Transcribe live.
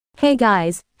Hey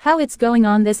guys, how it's going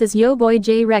on? This is yo boy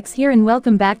J Rex here and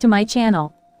welcome back to my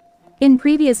channel. In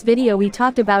previous video we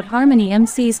talked about Harmony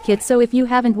MC's kit, so if you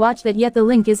haven't watched that yet the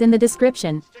link is in the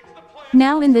description.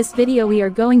 Now in this video we are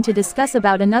going to discuss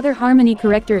about another Harmony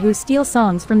character who steals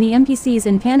songs from the NPCs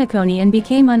in Paniconi and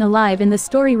became unalive in the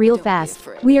story real fast.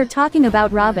 We are talking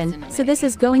about Robin, so this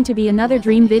is going to be another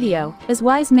dream video. As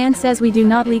wise man says, we do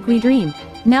not leak, we dream.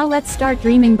 Now let's start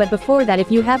dreaming, but before that,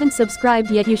 if you haven't subscribed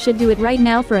yet you should do it right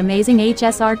now for amazing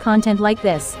HSR content like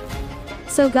this.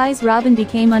 So guys, Robin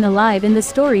became unalive in the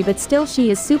story, but still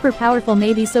she is super powerful,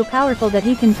 maybe so powerful that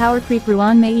he can power creep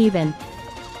Ruan may even.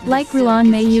 Like Ruan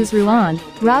may use Ruan,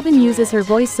 Robin uses her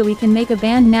voice so we can make a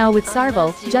band now with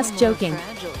Sarvel, just joking.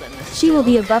 She will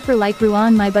be a buffer like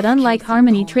Ruan May, but unlike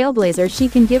Harmony Trailblazer she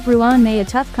can give Ruan May a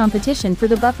tough competition for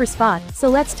the buffer spot, so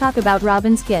let's talk about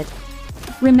Robin's kit.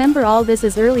 Remember, all this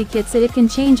is early kit so it can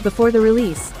change before the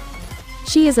release.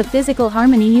 She is a physical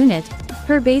Harmony unit.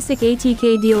 Her basic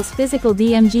ATK deals physical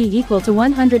DMG equal to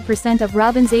 100% of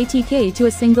Robin's ATK to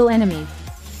a single enemy.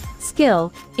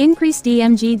 Skill: increase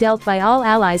DMG dealt by all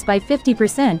allies by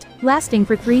 50%, lasting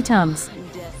for 3 tums.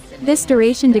 This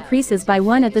duration decreases by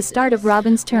 1 at the start of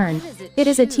Robin's turn. It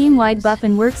is a team-wide buff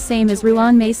and works same as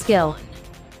Ruan May's skill.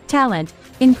 Talent: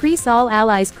 increase all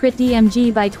allies crit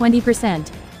DMG by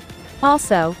 20%.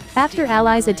 Also, after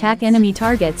allies attack enemy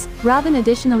targets, Robin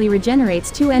additionally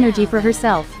regenerates 2 energy for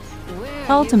herself.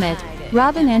 Ultimate: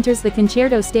 Robin enters the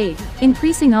Concerto state,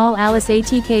 increasing all Alice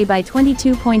ATK by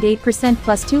 22.8%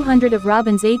 plus 200 of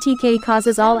Robin's ATK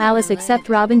causes all Alice except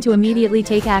Robin to immediately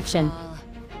take action.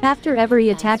 After every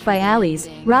attack by allies,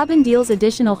 Robin deals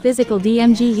additional physical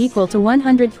DMG equal to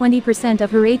 120% of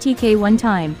her ATK one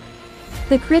time.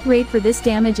 The crit rate for this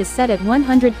damage is set at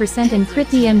 100% and crit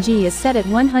DMG is set at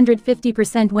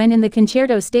 150% when in the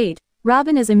Concerto state.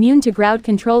 Robin is immune to crowd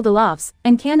control debuffs,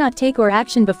 and cannot take or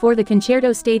action before the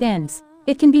Concerto state ends.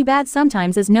 It can be bad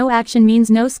sometimes as no action means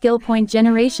no skill point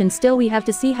generation, still we have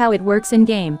to see how it works in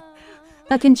game.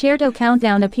 A Concerto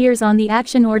countdown appears on the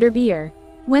action order beer.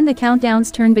 When the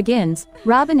countdown's turn begins,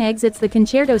 Robin exits the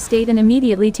Concerto state and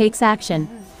immediately takes action.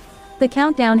 The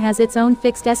countdown has its own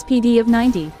fixed SPD of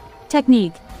 90.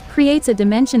 Technique: creates a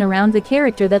dimension around the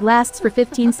character that lasts for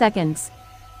 15 seconds.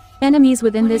 Enemies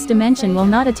within this dimension will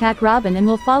not attack Robin and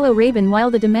will follow Robin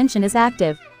while the dimension is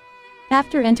active.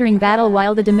 After entering battle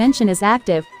while the dimension is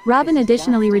active, Robin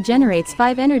additionally regenerates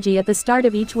 5 energy at the start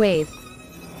of each wave.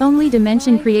 Only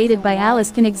dimension created by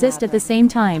Alice can exist at the same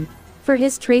time. For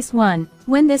his Trace 1,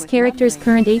 when this character's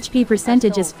current HP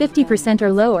percentage is 50%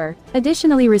 or lower,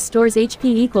 additionally restores HP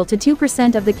equal to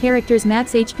 2% of the character's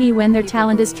max HP when their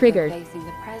talent is triggered.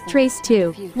 Trace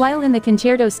 2, while in the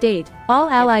Concerto state, all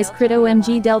allies crit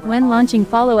OMG dealt when launching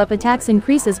follow-up attacks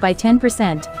increases by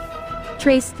 10%.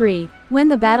 Trace 3, when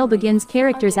the battle begins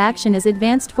character's action is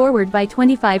advanced forward by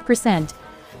 25%.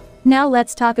 Now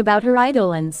let's talk about her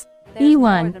Eidelons.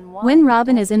 E1, when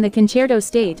Robin is in the Concerto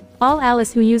state, all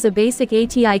allies who use a basic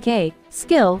ATIK,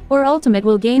 skill, or ultimate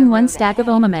will gain 1 stack of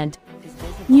ornament.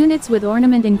 Units with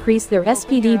ornament increase their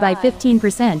SPD by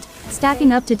 15%,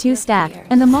 stacking up to 2 stack,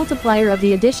 and the multiplier of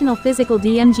the additional physical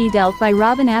DMG dealt by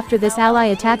Robin after this ally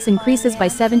attacks increases by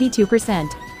 72%.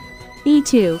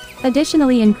 E2,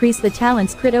 additionally increase the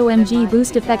talent's crit OMG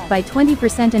boost effect by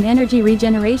 20% and energy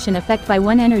regeneration effect by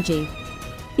 1 energy.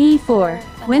 E4,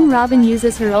 when Robin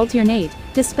uses her alternate,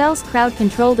 dispels crowd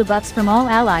control debuffs from all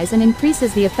allies and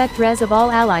increases the effect res of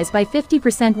all allies by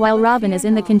 50% while Robin is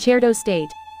in the Concerto state.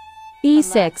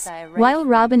 E6, while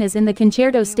Robin is in the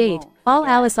Concerto state, all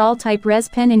Alice all-type res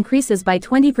pen increases by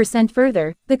 20%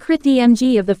 further, the crit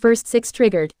DMG of the first 6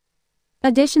 triggered.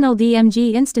 Additional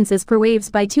DMG instances per waves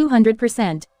by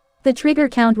 200%. The trigger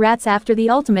count rats after the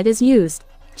ultimate is used.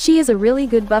 She is a really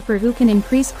good buffer who can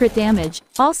increase crit damage.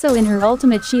 Also in her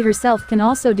ultimate she herself can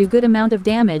also do good amount of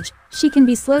damage. She can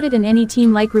be slotted in any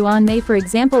team like Ruan May, for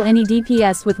example any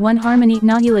DPS with 1 Harmony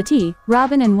Nahilati,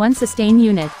 Robin and 1 sustain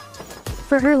unit.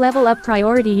 For her level up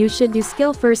priority you should do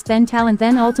skill first, then talent,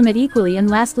 then ultimate equally, and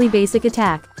lastly basic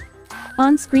attack.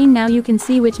 On screen now you can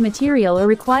see which material are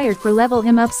required for level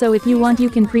him up, so if you want you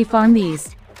can pre-farm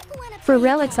these. For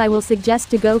relics I will suggest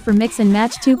to go for mix and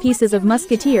match 2 pieces of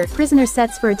musketeer prisoner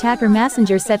sets for attack or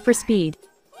messenger set for speed.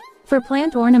 For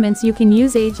plant ornaments you can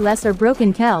use ageless or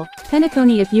broken kel,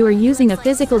 Paniconi if you are using a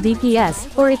physical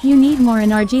DPS, or if you need more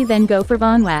NRG then go for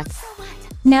Vonwak.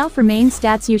 Now for main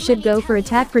stats you should go for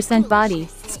attack percent body,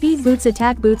 speed boots.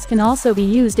 Attack boots can also be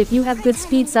used if you have good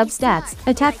speed substats,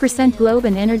 attack percent globe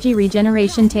and energy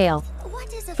regeneration tail.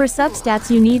 For substats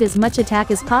you need as much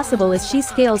attack as possible as she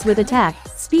scales with attack,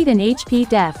 speed and HP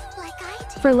def.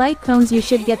 For Lightcoans you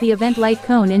should get the event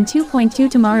Lightcone in 2.2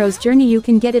 tomorrow's journey you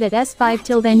can get it at S5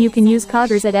 till then you can use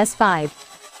coggers at S5.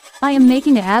 I am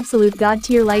making an absolute god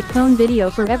tier Lightcone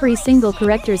video for every single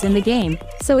Carecters in the game,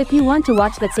 so if you want to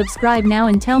watch that subscribe now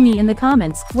and tell me in the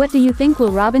comments, what do you think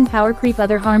will Robin Powercreep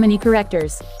other Harmony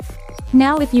Carecters?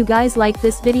 Now if you guys like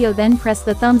this video then press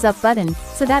the thumbs up button.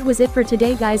 So that was it for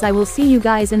today guys, I will see you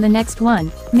guys in the next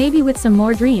one, maybe with some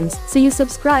more dreams, so you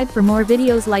subscribe for more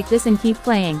videos like this and keep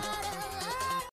playing.